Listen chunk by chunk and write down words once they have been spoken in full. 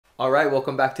Alright,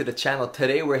 welcome back to the channel.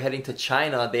 Today we're heading to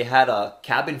China. They had a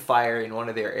cabin fire in one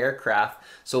of their aircraft,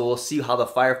 so we'll see how the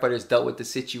firefighters dealt with the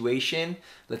situation.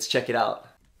 Let's check it out.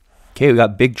 Okay, we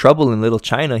got big trouble in Little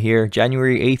China here.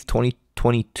 January 8th,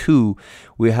 2022.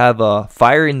 We have a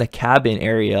fire in the cabin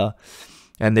area,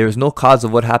 and there was no cause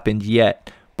of what happened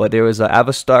yet, but there was an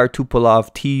Aviastar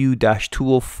Tupolev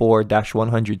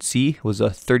TU-204-100C. It was a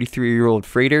 33-year-old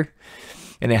freighter.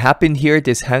 And it happened here at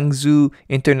this Hangzhou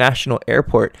International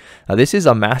Airport. Now, this is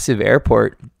a massive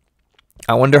airport.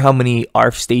 I wonder how many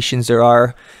ARFF stations there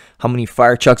are, how many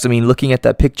fire trucks. I mean, looking at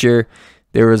that picture,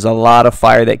 there was a lot of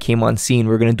fire that came on scene.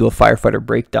 We're going to do a firefighter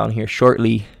breakdown here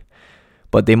shortly.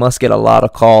 But they must get a lot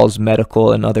of calls,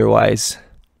 medical and otherwise.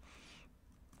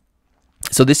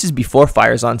 So this is before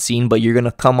fire's on scene, but you're going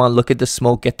to come on, look at the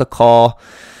smoke, get the call.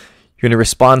 You're going to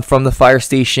respond from the fire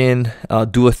station,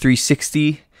 do a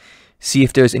 360. See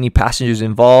if there's any passengers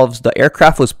involved. The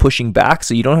aircraft was pushing back,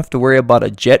 so you don't have to worry about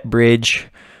a jet bridge.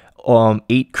 8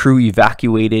 crew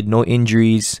evacuated, no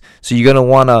injuries. So you're going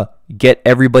to want to get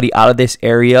everybody out of this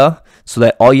area so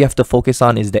that all you have to focus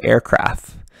on is the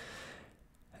aircraft.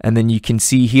 And then you can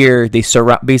see here, they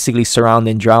basically surround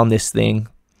and drown this thing,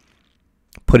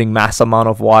 putting mass amount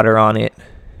of water on it.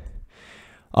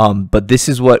 But this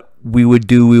is what we would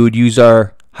do. We would use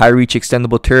our high reach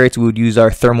extendable turrets. We would use our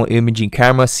thermal imaging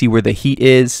camera, see where the heat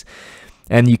is,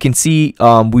 and you can see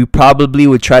we probably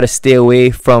would try to stay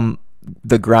away from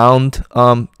the ground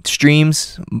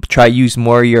streams. Try use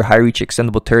more of your high reach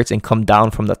extendable turrets and come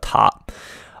down from the top,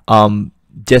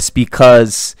 just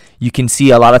because you can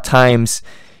see a lot of times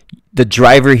the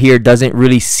driver here doesn't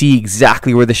really see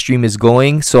exactly where the stream is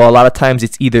going, so a lot of times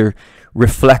it's either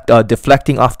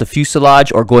deflecting off the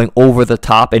fuselage or going over the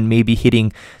top and maybe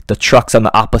hitting the trucks on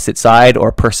the opposite side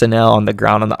or personnel on the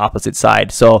ground on the opposite side.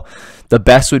 So the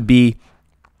best would be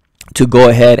to go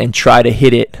ahead and try to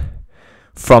hit it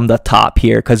from the top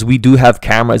here, because we do have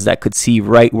cameras that could see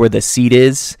right where the seat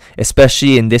is,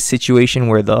 especially in this situation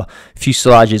where the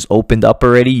fuselage is opened up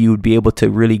already. You would be able to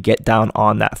really get down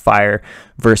on that fire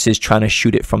versus trying to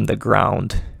shoot it from the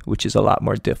ground, which is a lot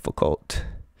more difficult.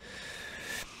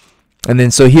 And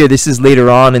then so here, this is later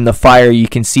on in the fire. You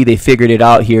can see they figured it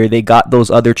out here. They got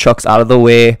those other trucks out of the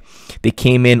way. They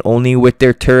came in only with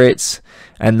their turrets,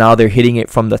 and now they're hitting it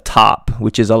from the top,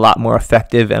 which is a lot more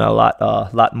effective and a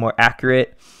lot more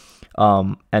accurate,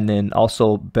 and then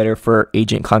also better for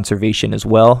agent conservation as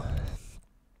well.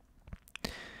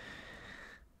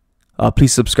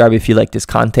 Please subscribe if you like this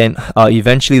content.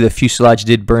 Eventually, the fuselage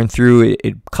did burn through.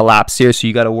 It collapsed here, so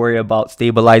you got to worry about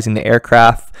stabilizing the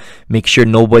aircraft. Make sure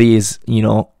nobody is,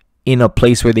 in a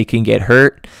place where they can get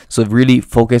hurt. So really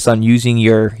focus on using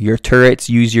your turrets.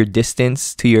 Use your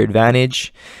distance to your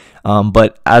advantage.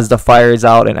 But as the fire is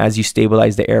out and as you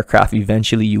stabilize the aircraft,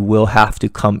 eventually you will have to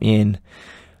come in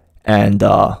and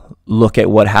look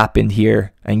at what happened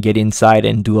here and get inside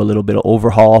and do a little bit of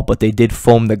overhaul. But they did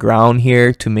foam the ground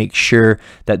here to make sure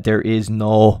that there is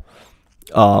no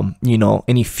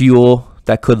any fuel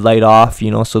that could light off,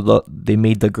 so they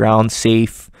made the ground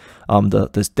safe,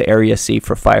 the area safe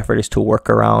for firefighters to work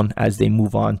around as they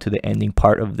move on to the ending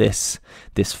part of this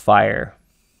fire.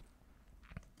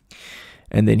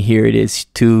 And then here it is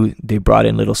too. They brought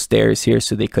in little stairs here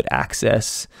so they could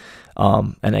access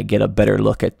and I get a better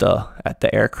look at the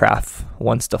aircraft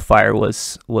once the fire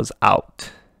was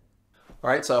out.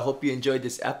 All right, so I hope you enjoyed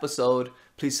this episode.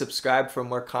 Please subscribe for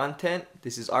more content.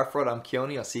 This is ARFF. I'm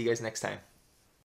Keone. I'll see you guys next time.